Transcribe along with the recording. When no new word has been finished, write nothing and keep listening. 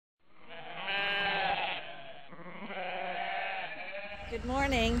Good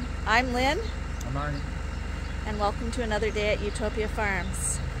morning. I'm Lynn. I'm Arnie. And welcome to another day at Ewetopia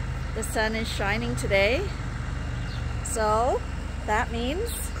Farms. The sun is shining today, so that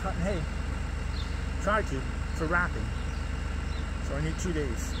means Cutting hay. Try to, for wrapping. So I need 2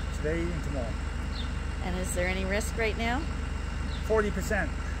 days, today and tomorrow. And is there any risk right now? 40%.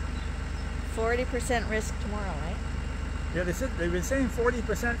 40% risk tomorrow, right? Yeah, they've been saying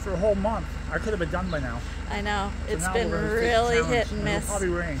 40% for a whole month. I could have been done by now. I know. So it's now been really hit and miss. It'll probably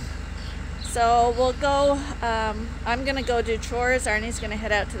rain. So we'll go, I'm going to go do chores. Arnie's going to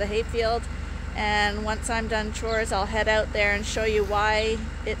head out to the hayfield. And once I'm done chores, I'll head out there and show you why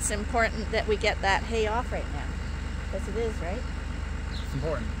it's important that we get that hay off right now. Because it is, right? It's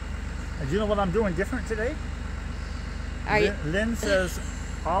important. And do you know what I'm doing different today? Lynn says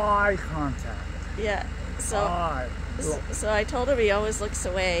eye contact. Yeah. So I told her he always looks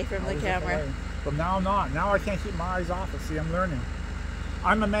away from the camera. But now I'm not. Now I can't keep my eyes off it. See, I'm learning.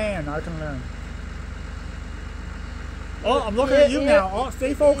 I'm a man. I can learn. Oh, I'm looking at you now. Oh,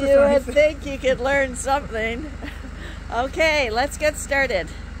 stay focused. You would think you could learn something. Okay, let's get started.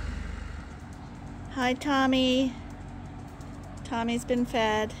 Hi, Tommy. Tommy's been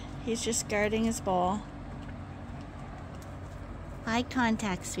fed. He's just guarding his bowl. Eye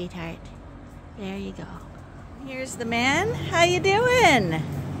contact, sweetheart. There you go. Here's the man. How you doing?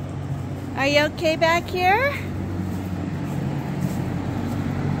 Are you okay back here?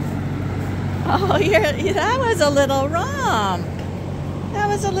 Oh, that was a little romp. That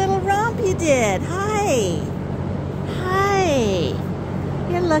was a little romp you did. Hi. Hi.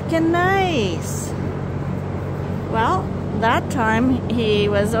 You're looking nice. Well, that time he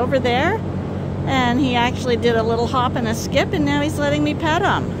was over there and he actually did a little hop and a skip, and now he's letting me pet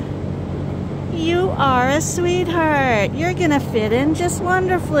him. You are a sweetheart. You're gonna fit in just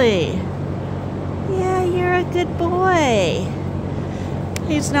wonderfully. Yeah, you're a good boy.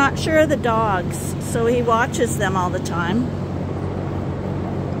 He's not sure of the dogs, so he watches them all the time.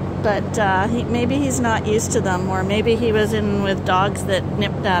 But maybe he's not used to them, or maybe he was in with dogs that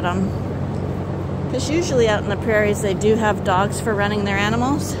nipped at him. Because usually out in the prairies they do have dogs for running their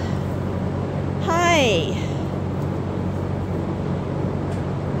animals. Hi.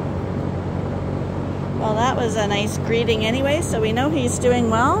 Well, that was a nice greeting anyway, so we know he's doing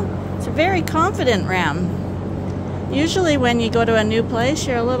well. It's a very confident ram. Usually when you go to a new place,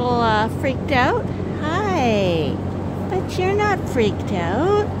 you're a little freaked out. Hi. But you're not freaked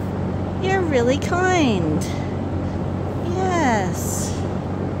out. You're really kind. Yes.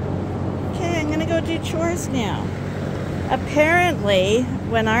 Okay, I'm gonna go do chores now. Apparently,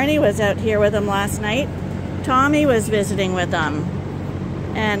 when Arnie was out here with him last night, Tommy was visiting with them.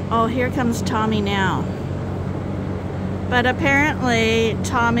 And, oh, here comes Tommy now. But apparently,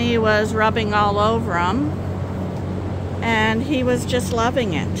 Tommy was rubbing all over him. And he was just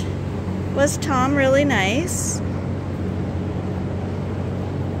loving it. Was Tom really nice?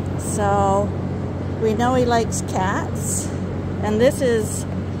 So, we know he likes cats. And this is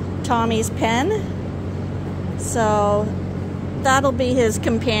Tommy's pen. So, that'll be his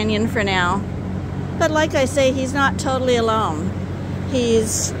companion for now. But like I say, he's not totally alone.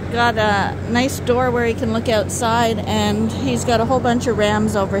 He's got a nice door where he can look outside, and he's got a whole bunch of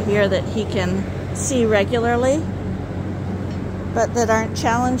rams over here that he can see regularly, but that aren't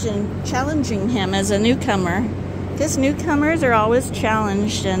challenging him as a newcomer. Because newcomers are always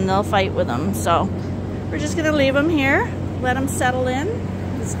challenged and they'll fight with them. So we're just going to leave him here, let him settle in.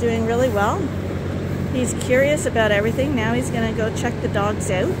 He's doing really well. He's curious about everything. Now he's going to go check the dogs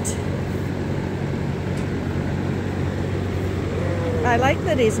out. I like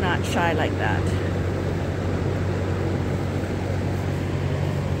that he's not shy like that.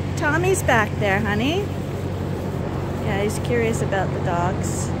 Tommy's back there, honey. Yeah, he's curious about the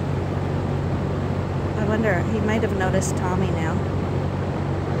dogs. I wonder, he might have noticed Tommy now.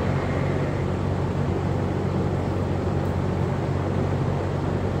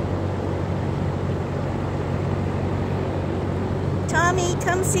 Tommy,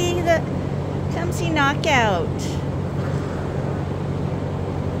 come see Knockout.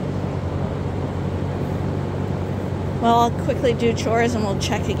 Well, I'll quickly do chores and we'll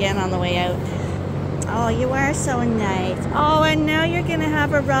check again on the way out. Oh, you are so nice. Oh, and now you're gonna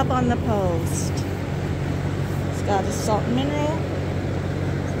have a rub on the post. He's got a salt and mineral.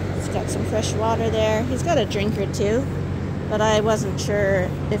 He's got some fresh water there. He's got a drinker too, but I wasn't sure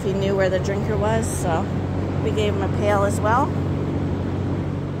if he knew where the drinker was, so we gave him a pail as well.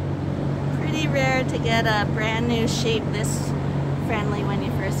 Pretty rare to get a brand new sheep this friendly when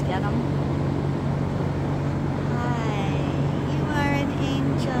you first get them.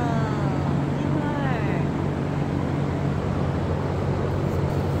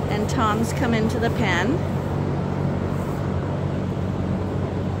 and Tom's come into the pen.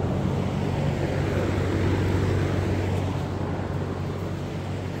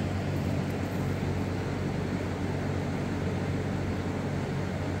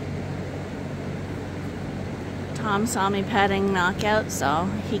 Tom saw me petting Knockout, so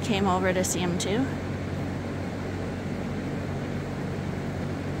he came over to see him too.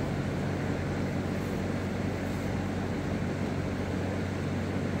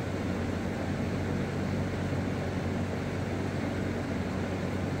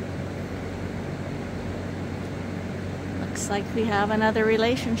 Looks like we have another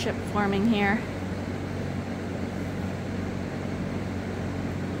relationship forming here.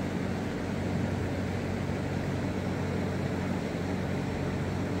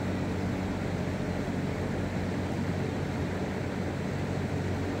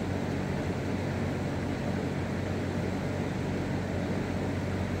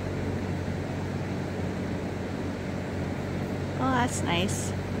 Oh, that's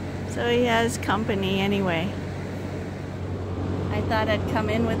nice. So he has company anyway. I thought I'd come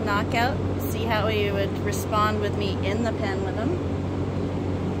in with Knockout, see how he would respond with me in the pen with him.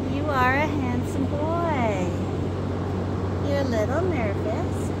 You are a handsome boy. You're a little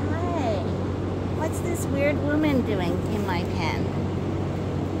nervous. Hi. What's this weird woman doing in my pen?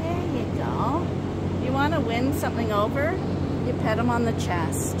 There you go. You want to win something over? You pet them on the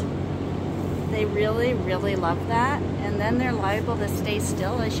chest. They really, really love that, and then they're liable to stay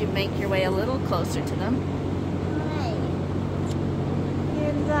still as you make your way a little closer to them. Hi.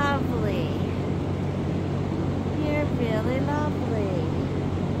 You're lovely. You're really lovely.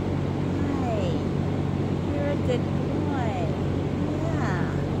 Hi. You're a good boy.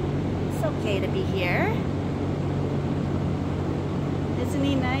 Yeah. It's okay to be here. Isn't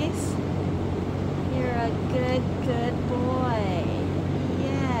he nice? You're a good, good boy.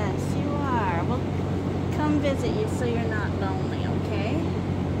 Come visit you so you're not lonely, okay?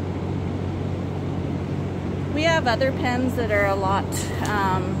 We have other pens that are a lot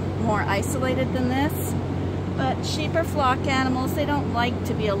more isolated than this, but sheep are flock animals. They don't like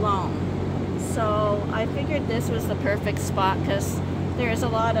to be alone. So I figured this was the perfect spot because there's a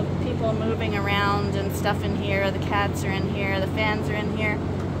lot of people moving around and stuff in here. The cats are in here, the fans are in here,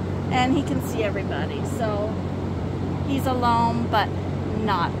 and he can see everybody. So he's alone, but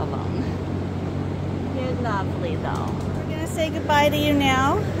not alone. You're lovely though. We're gonna say goodbye to you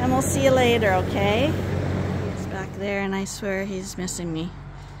now, and we'll see you later, okay? He's back there and I swear he's missing me.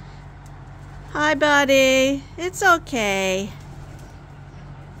 Hi, buddy. It's okay.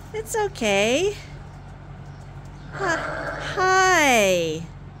 It's okay. Hi.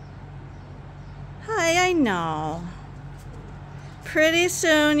 Hi, I know. Pretty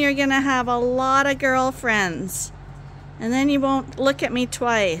soon you're gonna have a lot of girlfriends, and then you won't look at me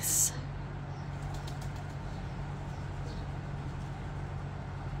twice.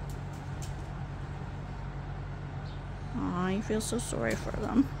 Aw, you feel so sorry for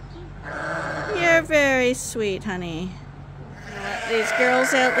them. You're very sweet, honey. Let these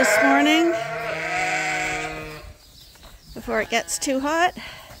girls out this morning before it gets too hot.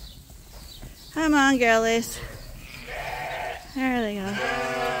 Come on, girlies. There they go.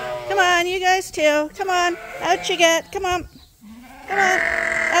 Come on, you guys too. Come on. Out you get. Come on. Come on.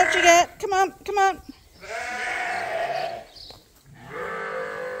 Out you get. Come on. Come on.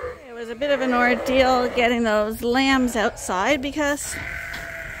 It was a bit of an ordeal getting those lambs outside because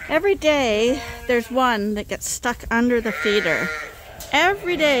every day there's one that gets stuck under the feeder.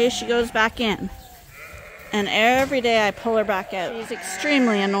 Every day she goes back in. And every day I pull her back out. She's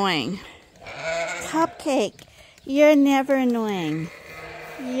extremely annoying. Cupcake, you're never annoying.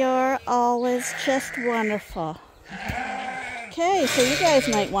 You're always just wonderful. Okay, so you guys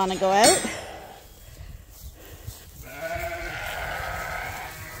might want to go out.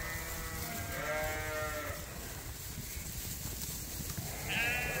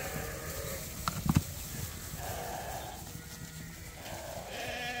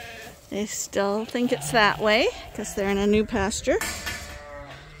 They still think it's that way because they're in a new pasture,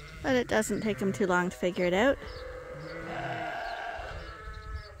 but it doesn't take them too long to figure it out.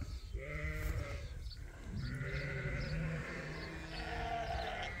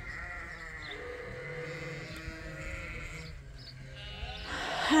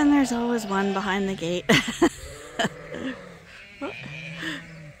 And there's always one behind the gate.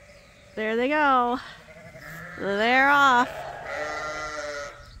 There they go. They're off.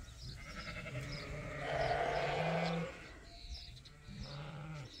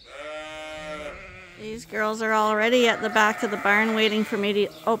 These girls are already at the back of the barn waiting for me to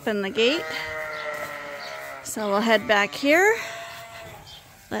open the gate. So we'll head back here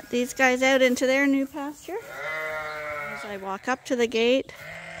let these guys out into their new pasture. As I walk up to the gate,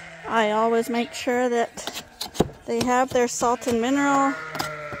 I always make sure that they have their salt and mineral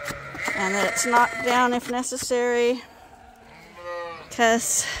and that it's knocked down if necessary,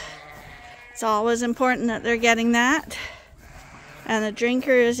 because it's always important that they're getting that. And the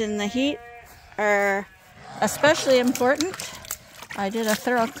drinkers in the heat are especially important. I did a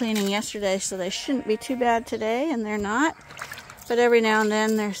thorough cleaning yesterday, so they shouldn't be too bad today, and they're not. But every now and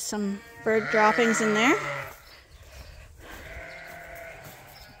then there's some bird droppings in there.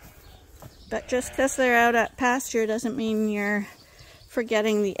 But just because they're out at pasture doesn't mean you're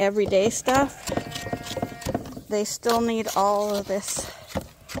forgetting the everyday stuff. They still need all of this.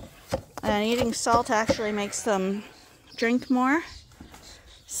 And eating salt actually makes them drink more.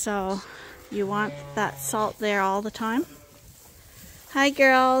 So you want that salt there all the time. Hi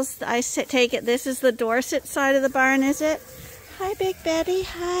girls, I take it this is the Dorset side of the barn, is it? Hi Big Betty,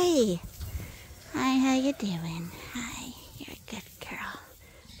 hi. Hi, how you doing? Hi, you're a good girl.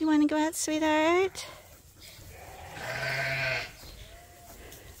 You want to go out, sweetheart?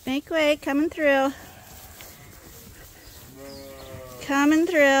 Make way, coming through. Coming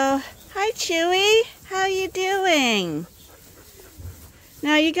through. Hi Chewy, how you doing?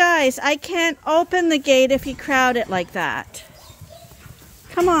 Now you guys, I can't open the gate if you crowd it like that.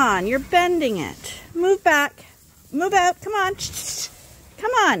 Come on, you're bending it. Move back. Move out. Come on.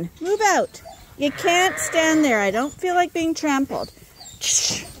 Come on, move out. You can't stand there. I don't feel like being trampled.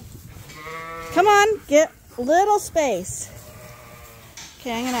 Come on, get a little space.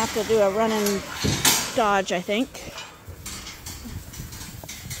 Okay, I'm going to have to do a run and dodge, I think.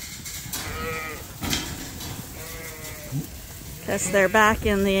 Because they're back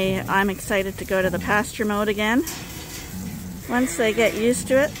in the I'm excited to go to the pasture mode again. Once they get used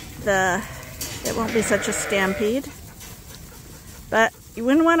to it, it won't be such a stampede. But you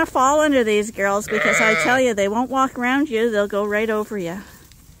wouldn't want to fall under these girls, because I tell you, they won't walk around you, they'll go right over you.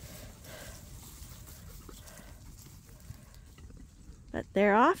 But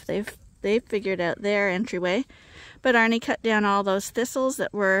they're off. They've figured out their entryway. But Arnie cut down all those thistles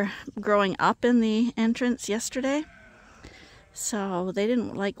that were growing up in the entrance yesterday. So they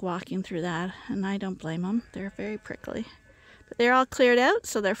didn't like walking through that, and I don't blame them. They're very prickly. But they're all cleared out,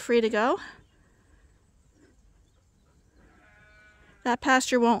 so they're free to go. That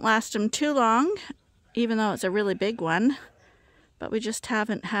pasture won't last them too long, even though it's a really big one. But we just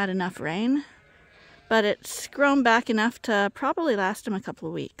haven't had enough rain. But it's grown back enough to probably last them a couple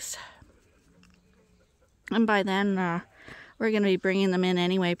of weeks. And by then, we're going to be bringing them in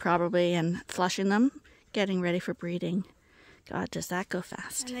anyway, probably, and flushing them, getting ready for breeding. God, does that go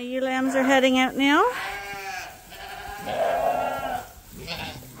fast. And the ewe lambs are heading out now.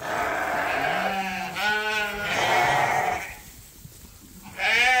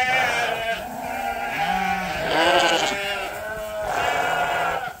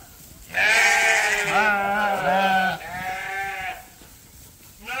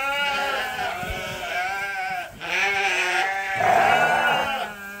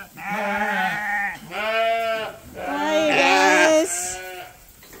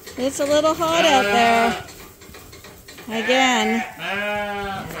 It's a little hot out there. Again.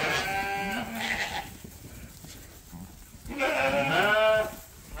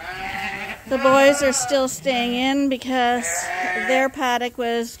 The boys are still staying in because their paddock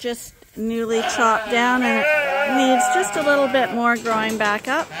was just newly chopped down and it needs just a little bit more growing back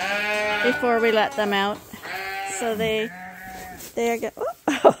up before we let them out. So they're good.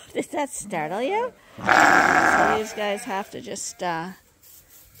 Oh, did that startle you? So these guys have to just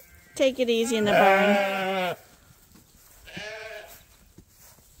take it easy in the barn.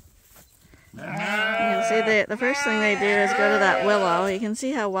 You can see the first thing they do is go to that willow. You can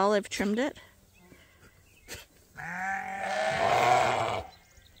see how well they've trimmed it.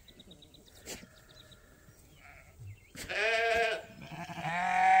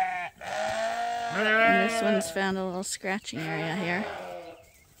 And this one's found a little scratching area here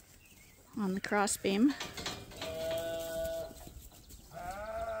on the crossbeam.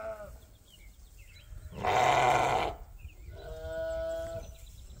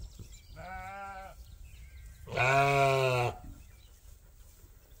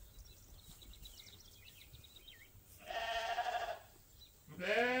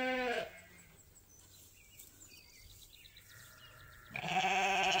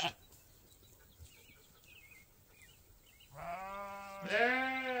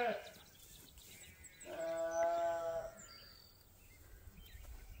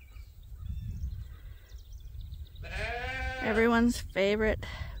 Everyone's favorite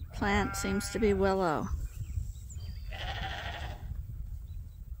plant seems to be willow.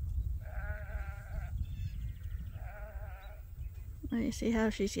 You see how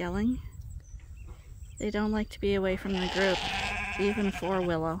she's yelling? They don't like to be away from the group, even for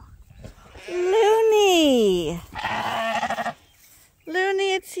Willow. Looney!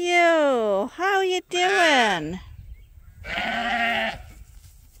 Looney, it's you! How are you doing?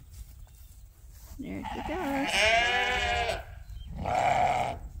 There she goes.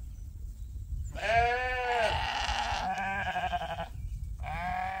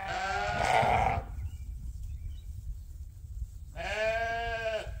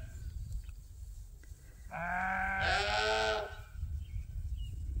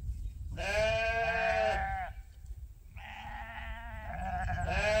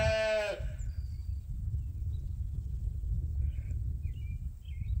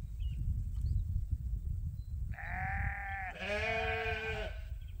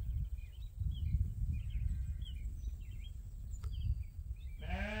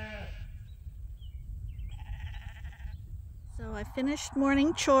 So I finished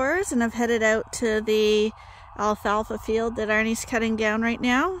morning chores and I've headed out to the alfalfa field that Arnie's cutting down right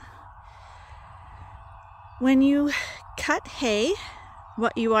now. When you cut hay,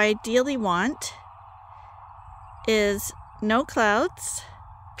 what you ideally want is no clouds,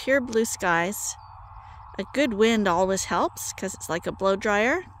 pure blue skies. A good wind always helps because it's like a blow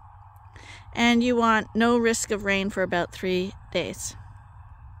dryer. And you want no risk of rain for about 3 days.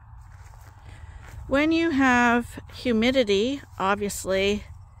 When you have humidity, obviously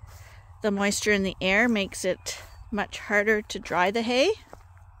the moisture in the air makes it much harder to dry the hay.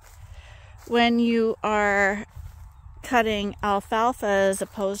 When you are cutting alfalfa as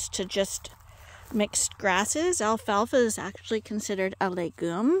opposed to just mixed grasses, alfalfa is actually considered a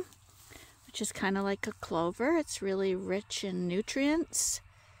legume, which is kind of like a clover. It's really rich in nutrients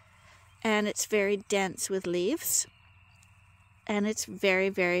and it's very dense with leaves and it's very,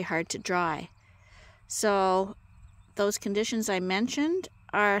 very hard to dry. So those conditions I mentioned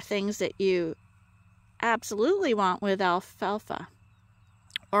are things that you absolutely want with alfalfa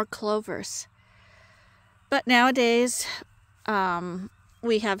or clovers. But nowadays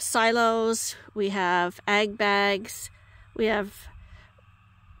we have silos, we have ag bags, we have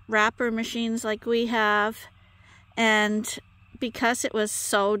wrapper machines like we have, and because it was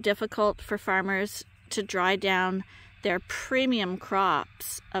so difficult for farmers to dry down their premium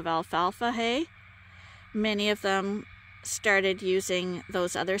crops of alfalfa hay, many of them started using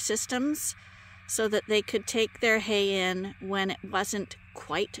those other systems so that they could take their hay in when it wasn't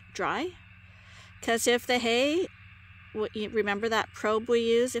quite dry. Because if the hay, remember that probe we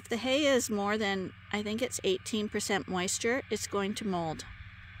use, if the hay is more than, I think it's 18% moisture, it's going to mold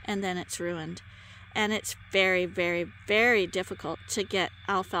and then it's ruined. And it's very, very, very difficult to get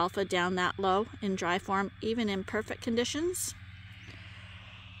alfalfa down that low in dry form, even in perfect conditions.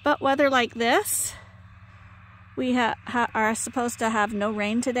 But weather like this, we are supposed to have no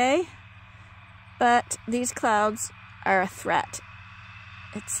rain today, but these clouds are a threat.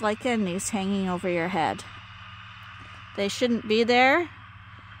 It's like a noose hanging over your head. They shouldn't be there,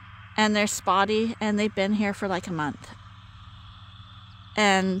 and they're spotty, and they've been here for like a month.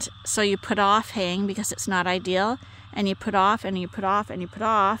 And so you put off haying because it's not ideal, and you put off, and you put off, and you put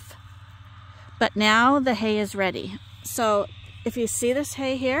off. But now the hay is ready. So if you see this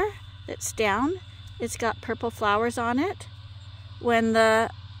hay here that's down, it's got purple flowers on it. When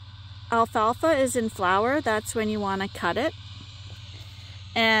the alfalfa is in flower, that's when you want to cut it.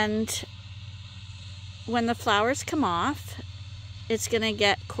 And when the flowers come off, it's going to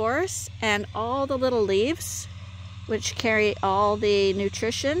get coarse, and all the little leaves, which carry all the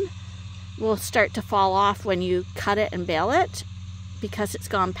nutrition, will start to fall off when you cut it and bale it because it's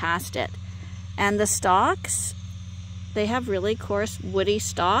gone past it. And the stalks, they have really coarse woody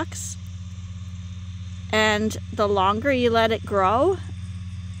stalks. And the longer you let it grow,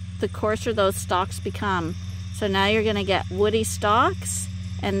 the coarser those stalks become. So now you're going to get woody stalks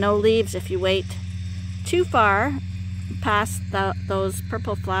and no leaves if you wait too far past those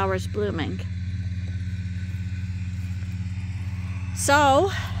purple flowers blooming. So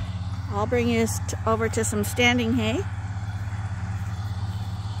I'll bring you over to some standing hay.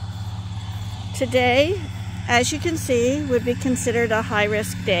 Today, as you can see, would be considered a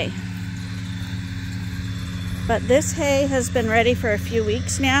high-risk day. But this hay has been ready for a few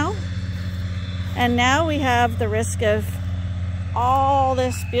weeks now. And now we have the risk of all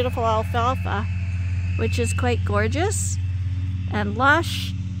this beautiful alfalfa, which is quite gorgeous and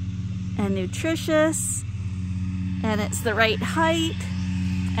lush and nutritious. And it's the right height.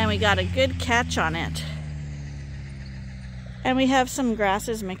 And we got a good catch on it. And we have some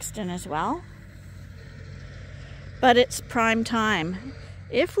grasses mixed in as well. But it's prime time.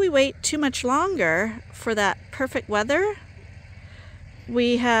 If we wait too much longer for that perfect weather,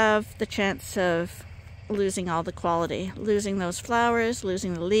 we have the chance of losing all the quality, losing those flowers,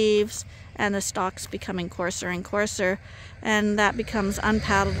 losing the leaves, and the stalks becoming coarser and coarser, and that becomes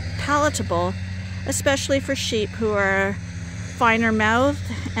unpalatable, especially for sheep who are finer mouthed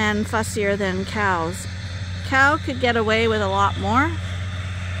and fussier than cows. Cow could get away with a lot more.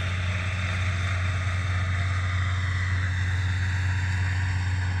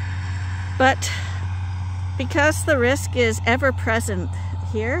 But because the risk is ever present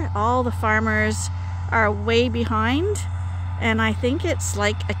here, all the farmers are way behind, and I think it's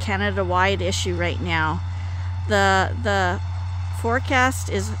like a Canada-wide issue right now. The forecast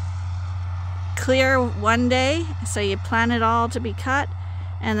is clear one day, so you plan it all to be cut,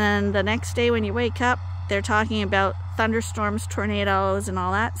 and then the next day when you wake up, they're talking about thunderstorms, tornadoes, and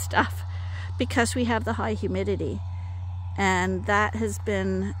all that stuff, because we have the high humidity, and that has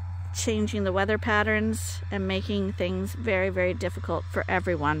been changing the weather patterns and making things very, very difficult for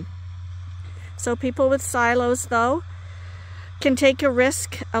everyone. So people with silos, though, can take a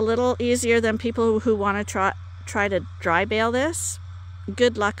risk a little easier than people who want to try to dry bale this.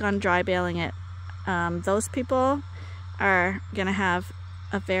 Good luck on dry baling it. Those people are going to have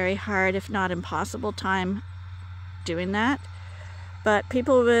a very hard, if not impossible, time doing that. But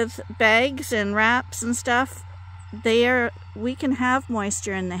people with bags and wraps and stuff, we can have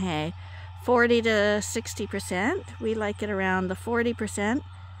moisture in the hay, 40 to 60%. We like it around the 40%,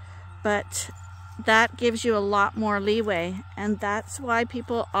 but that gives you a lot more leeway, and that's why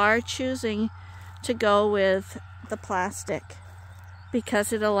people are choosing to go with the plastic,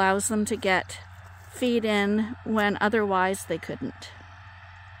 because it allows them to get feed in when otherwise they couldn't.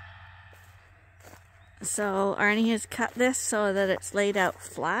 So Arnie has cut this so that it's laid out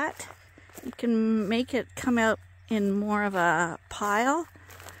flat. You can make it come out in more of a pile,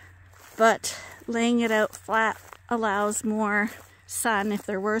 but laying it out flat allows more sun, if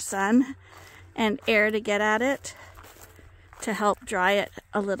there were sun, and air to get at it to help dry it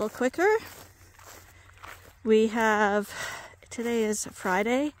a little quicker. Today is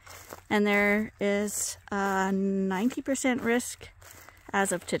Friday, and there is a 90% risk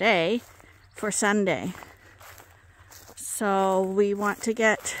as of today for Sunday. So we want to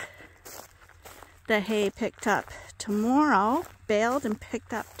get the hay picked up tomorrow, baled and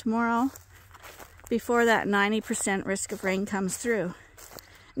picked up tomorrow, before that 90% risk of rain comes through.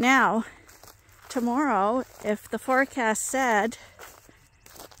 Now, tomorrow, if the forecast said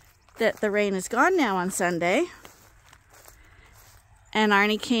that the rain is gone now on Sunday, and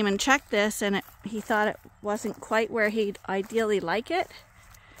Arnie came and checked this and he thought it wasn't quite where he'd ideally like it,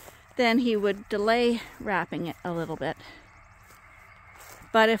 then he would delay wrapping it a little bit.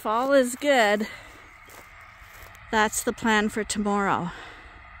 But if all is good, that's the plan for tomorrow.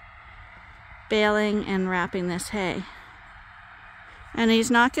 Baling and wrapping this hay. And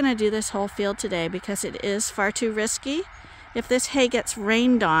he's not going to do this whole field today because it is far too risky. If this hay gets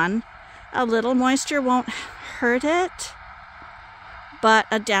rained on, a little moisture won't hurt it, but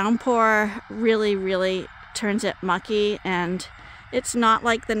a downpour really, really turns it mucky, and it's not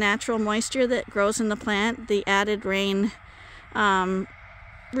like the natural moisture that grows in the plant. The added rain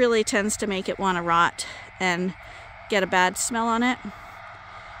really tends to make it want to rot and get a bad smell on it.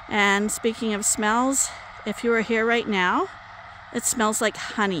 And speaking of smells, if you were here right now, it smells like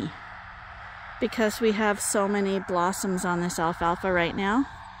honey, because we have so many blossoms on this alfalfa right now.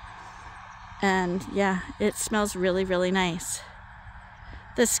 And yeah, it smells really, really nice.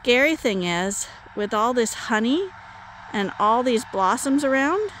 The scary thing is, with all this honey and all these blossoms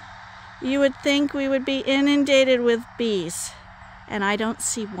around, you would think we would be inundated with bees, and I don't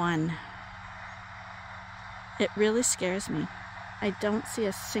see one. It really scares me. I don't see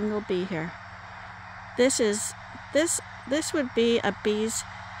a single bee here. This would be a bee's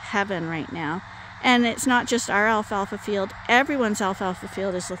heaven right now. And it's not just our alfalfa field. Everyone's alfalfa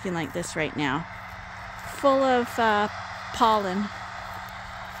field is looking like this right now. Full of pollen.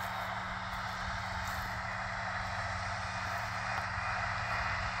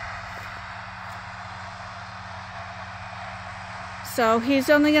 So he's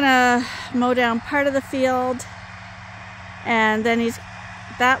only gonna mow down part of the field, and then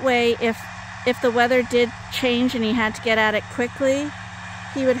that way if the weather did change and he had to get at it quickly,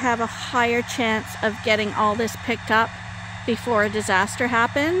 he would have a higher chance of getting all this picked up before a disaster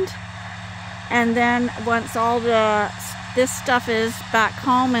happened. And then once all this stuff is back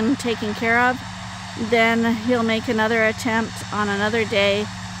home and taken care of, then he'll make another attempt on another day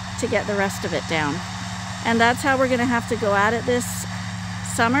to get the rest of it down. And that's how we're gonna have to go at it this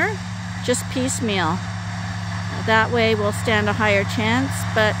summer, just piecemeal. That way we'll stand a higher chance,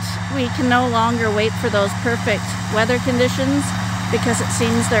 but we can no longer wait for those perfect weather conditions because it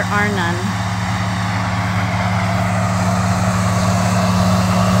seems there are none.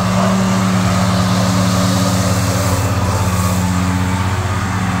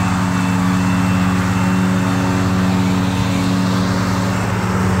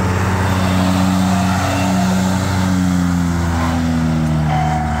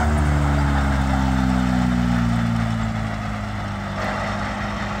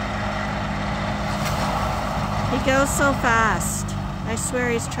 He goes so fast. I swear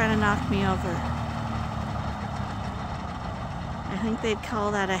he's trying to knock me over. I think they'd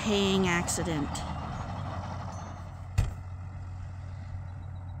call that a haying accident.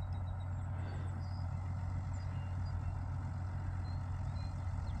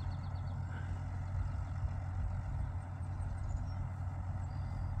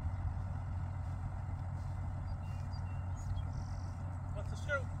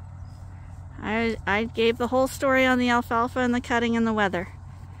 I gave the whole story on the alfalfa and the cutting and the weather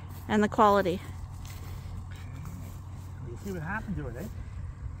and the quality. You see what happened to it, eh?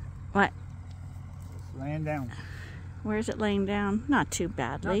 What? It's laying down. Where's it laying down? Not too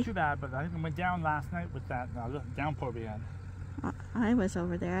badly. Not too bad, but I think it went down last night with that downpour we had. I was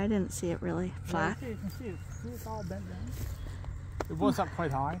over there. I didn't see it really flat. Yeah, you can see it. See, it's all bent down. It was up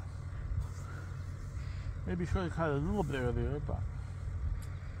quite high. Maybe should have cut it a little bit earlier, but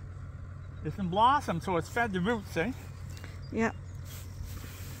it's in blossom, so it's fed the roots, eh? Yep.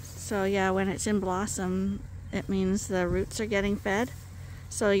 So yeah, when it's in blossom, it means the roots are getting fed.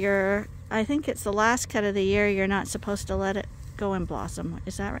 So I think it's the last cut of the year, you're not supposed to let it go in blossom.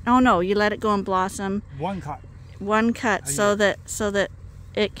 Is that right? Oh no, you let it go in blossom. One cut. One cut, so that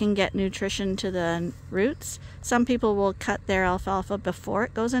it can get nutrition to the roots. Some people will cut their alfalfa before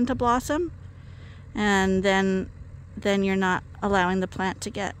it goes into blossom, and then you're not allowing the plant to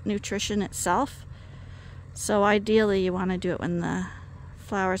get nutrition itself. So ideally you want to do it when the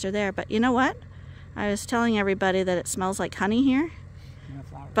flowers are there. But you know what? I was telling everybody that it smells like honey here.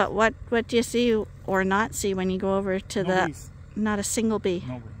 But what do you see or not see when you go over to not a single bee?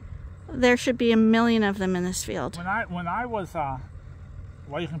 Nobody. There should be a million of them in this field. When I was,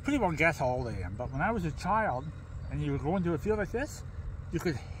 well, you can pretty well guess how old I am, but when I was a child and you would go into a field like this, you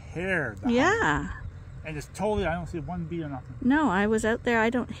could hear the honey. And it's totally, I don't see one bee or nothing. No, I was out there, I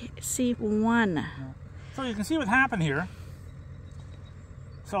don't see one. No. So you can see what happened here.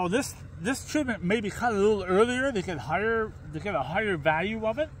 So this treatment may be cut a little earlier, they get a higher value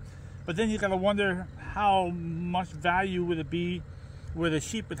of it, but then you gotta wonder how much value would it be where the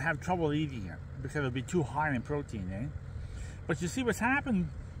sheep would have trouble eating it because it would be too high in protein, eh? But you see what's happened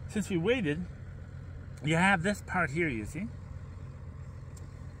since we waited, you have this part here, you see?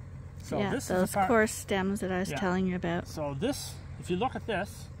 So yeah, this those is the part, coarse stems that I was telling you about. So this, if you look at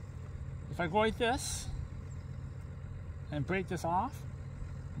this, if I go like this and break this off,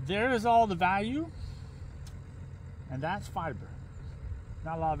 there is all the value, and that's fiber.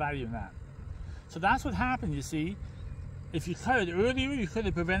 Not a lot of value in that. So that's what happened, you see. If you cut it earlier, you could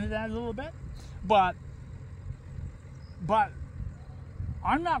have prevented that a little bit. But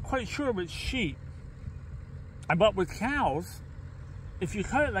I'm not quite sure with sheep. But with cows, if you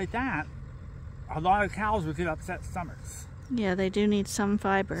cut it like that, a lot of cows would get upset stomachs. Yeah, they do need some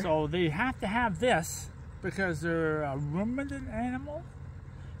fiber. So they have to have this because they're a ruminant animal.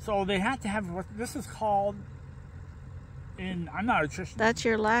 So they have to have what this is called I'm not a nutritionist. That's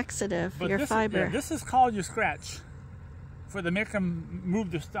your laxative, your fiber. This is called your scratch to make them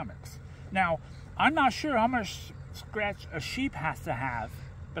move their stomachs. Now, I'm not sure how much scratch a sheep has to have,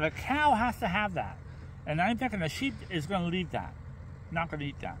 but a cow has to have that. And I'm thinking a sheep is going to leave that. Not going to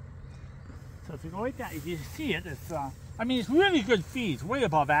eat that. So if you go like that, if you see it, it's I mean, it's really good feed. It's way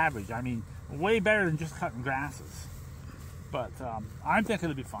above average. I mean, way better than just cutting grasses. But I'm thinking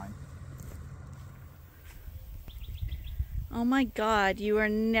it'll be fine. Oh my God, you are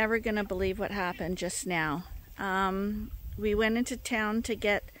never going to believe what happened just now. We went into town to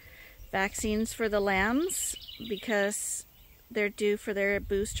get vaccines for the lambs because they're due for their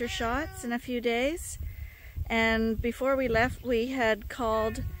booster shots in a few days. And before we left, we had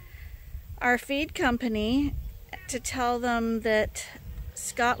called our feed company to tell them that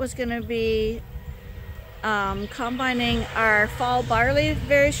Scott was going to be combining our fall barley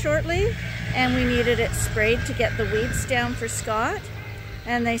very shortly, and we needed it sprayed to get the weeds down for Scott.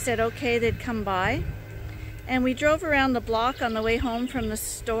 And they said okay, they'd come by. And we drove around the block on the way home from the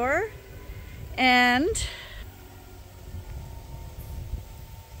store, and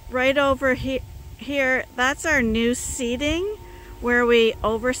right over here, that's our new seeding where we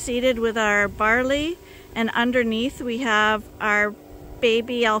overseeded with our barley, and underneath we have our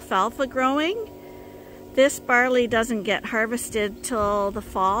baby alfalfa growing. This barley doesn't get harvested till the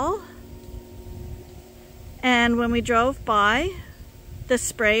fall. And when we drove by, the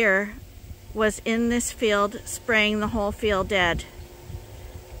sprayer was in this field spraying the whole field dead.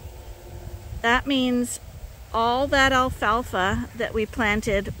 That means all that alfalfa that we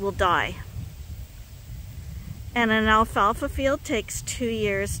planted will die. And an alfalfa field takes 2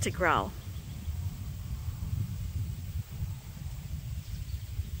 years to grow.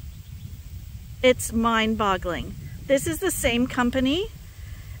 It's mind-boggling. This is the same company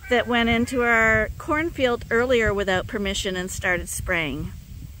that went into our cornfield earlier without permission and started spraying.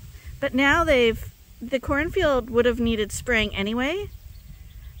 But now the cornfield would have needed spraying anyway.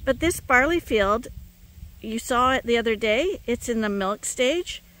 But this barley field, you saw it the other day, it's in the milk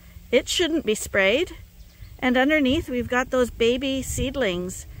stage. It shouldn't be sprayed. And underneath we've got those baby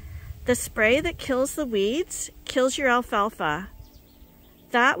seedlings. The spray that kills the weeds kills your alfalfa.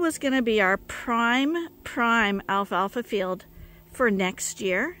 That was going to be our prime alfalfa field for next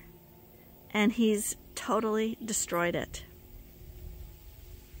year, and he's totally destroyed it.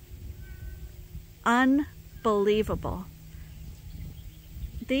 Unbelievable.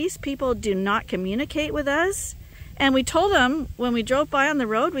 These people do not communicate with us, and we told them when we drove by on the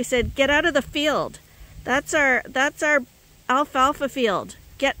road, we said, get out of the field. That's our alfalfa field.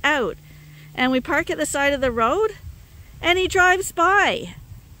 Get out. And we park at the side of the road, and he drives by.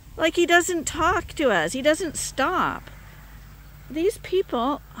 Like, he doesn't talk to us. He doesn't stop. These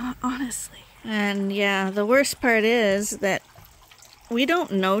people, honestly. And yeah, the worst part is that we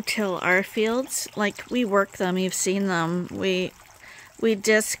don't no till our fields. Like, we work them. You've seen them. We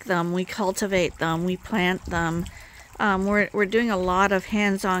disc them. We cultivate them. We plant them. We're doing a lot of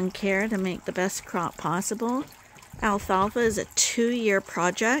hands-on care to make the best crop possible. Alfalfa is a 2-year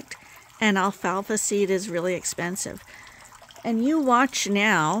project, and alfalfa seed is really expensive. And you watch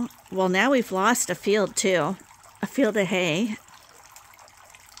now, well, now we've lost a field too, a field of hay,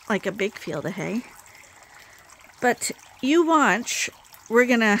 like a big field of hay. But you watch, we're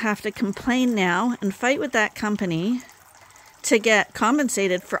going to have to complain now and fight with that company to get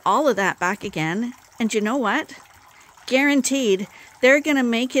compensated for all of that back again. And you know what? Guaranteed, they're going to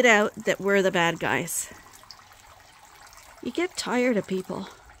make it out that we're the bad guys. You get tired of people.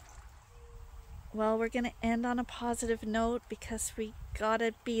 Well, we're going to end on a positive note because we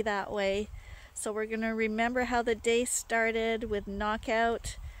gotta be that way. So we're going to remember how the day started with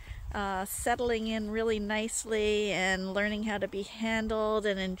Knockout, settling in really nicely and learning how to be handled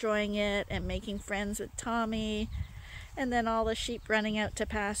and enjoying it and making friends with Tommy, and then all the sheep running out to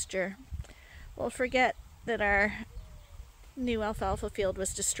pasture. We'll forget that our new alfalfa field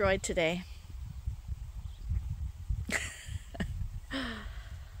was destroyed today.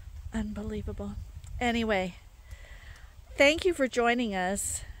 Unbelievable. Anyway, thank you for joining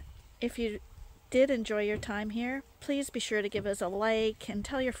us. If you did enjoy your time here, please be sure to give us a like and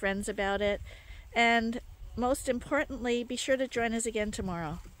tell your friends about it. And most importantly, be sure to join us again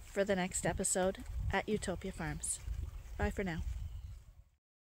tomorrow for the next episode at Ewetopia Farms. Bye for now.